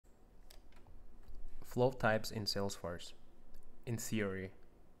Flow types in Salesforce, in theory.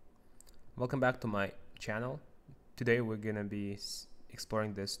 Welcome back to my channel. Today we're gonna be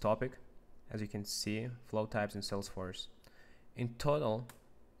exploring this topic. As you can see, flow types in Salesforce. In total,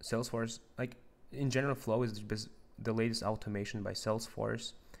 Salesforce, like in general, flow is the latest automation by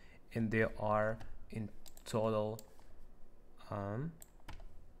Salesforce, and there are in total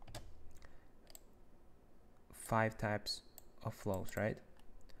 5 types of flows, right?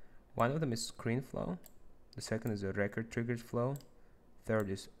 One of them is screen flow. The second is a record triggered flow. Third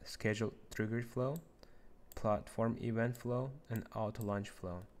is schedule triggered flow, platform event flow, and auto launch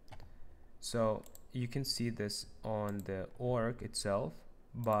flow. So you can see this on the org itself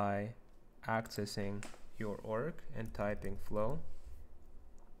by accessing your org and typing flow.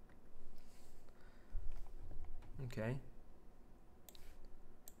 Okay.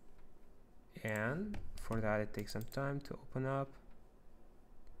 And for that it takes some time to open up.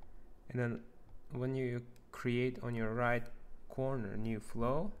 And then when you create on your right corner new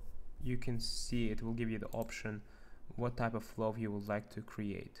flow, you can see it will give you the option what type of flow you would like to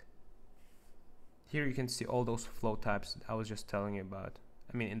create. Here you can see all those flow types I was just telling you about.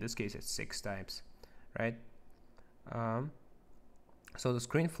 I mean, in this case it's 6 types, right? So the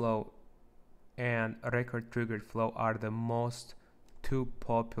screen flow and record triggered flow are the most two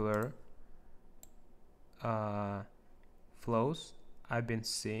popular flows I've been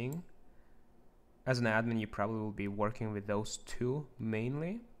seeing. As an admin, you probably will be working with those two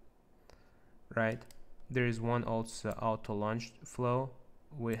mainly, right? There is one also auto launch flow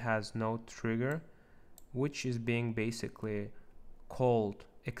which has no trigger, which is being basically called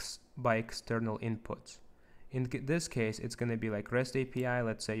by external inputs. In this case, it's going to be like REST API.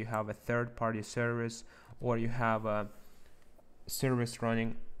 Let's say you have a third-party service, or you have a service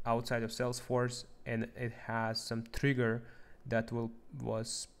running outside of Salesforce, and it has some trigger that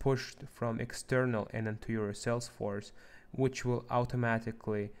was pushed from external and into your Salesforce, which will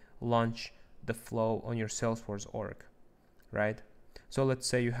automatically launch the flow on your Salesforce org, right? So let's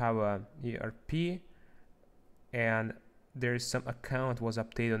say you have a ERP and there's some account was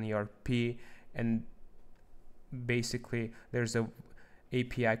updated on ERP, and basically there's a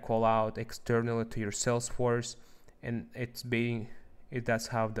API call out externally to your Salesforce, and that's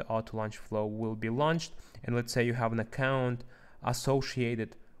how the auto launch flow will be launched. And let's say you have an account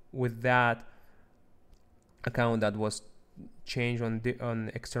associated with that account that was changed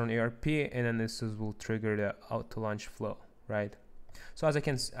on external ERP, and then this will trigger the auto launch flow, right? So as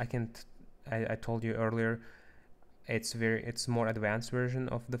I told you earlier, it's more advanced version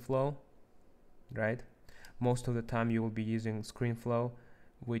of the flow, right? Most of the time you will be using screen flow,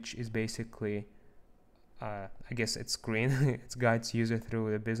 which is basically I guess it's screen. It guides user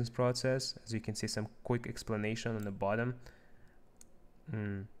through the business process. As you can see, some quick explanation on the bottom.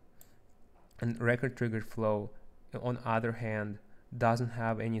 And record triggered flow, on the other hand, doesn't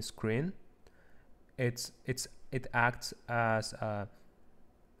have any screen. It acts as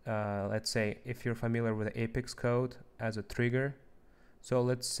let's say if you're familiar with the Apex code, as a trigger. So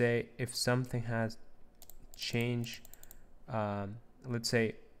let's say if something has changed, let's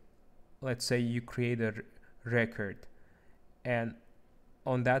say you create a record, and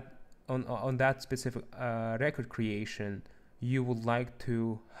on that specific record creation, you would like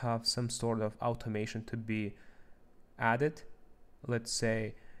to have some sort of automation to be added. Let's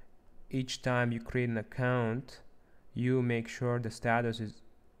say each time you create an account, you make sure the status is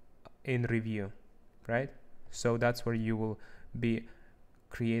in review, right? So that's where you will be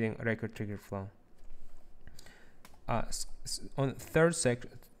creating a record trigger flow. On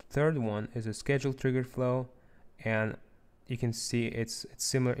third one is a schedule trigger flow, and you can see it's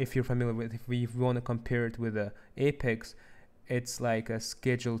similar. If you're familiar with, if we want to compare it with the Apex, it's like a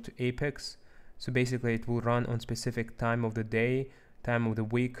schedule to Apex. So basically it will run on specific time of the day, time of the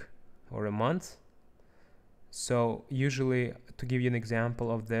week, or a month. So usually, to give you an example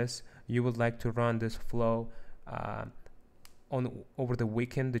of this, you would like to run this flow over the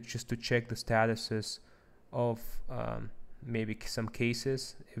weekend, just to check the statuses of maybe some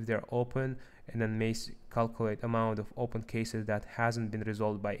cases if they're open, and then may calculate amount of open cases that hasn't been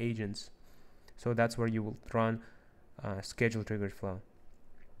resolved by agents. So that's where you will run schedule triggered flow.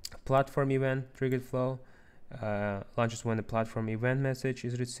 Platform event triggered flow launches when the platform event message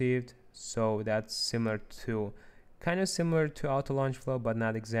is received. So that's kind of similar to auto launch flow, but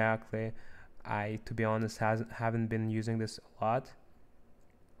not exactly. I, to be honest, haven't been using this a lot.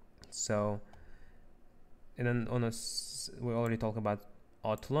 So, and then we already talked about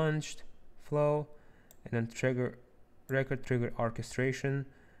auto launched flow, and then record trigger orchestration.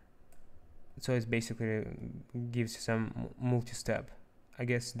 So it's basically gives you some multi-step I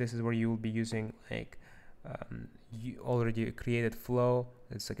guess this is where you will be using like you already created flow.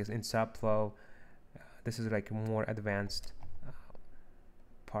 It's like in subflow. This is like more advanced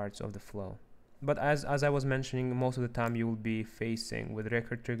parts of the flow. But as I was mentioning, most of the time you will be facing with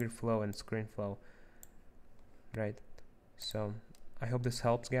record trigger flow and screen flow, right? So I hope this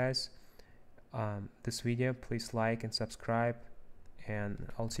helps, guys. This video, please like and subscribe,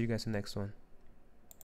 and I'll see you guys in the next one.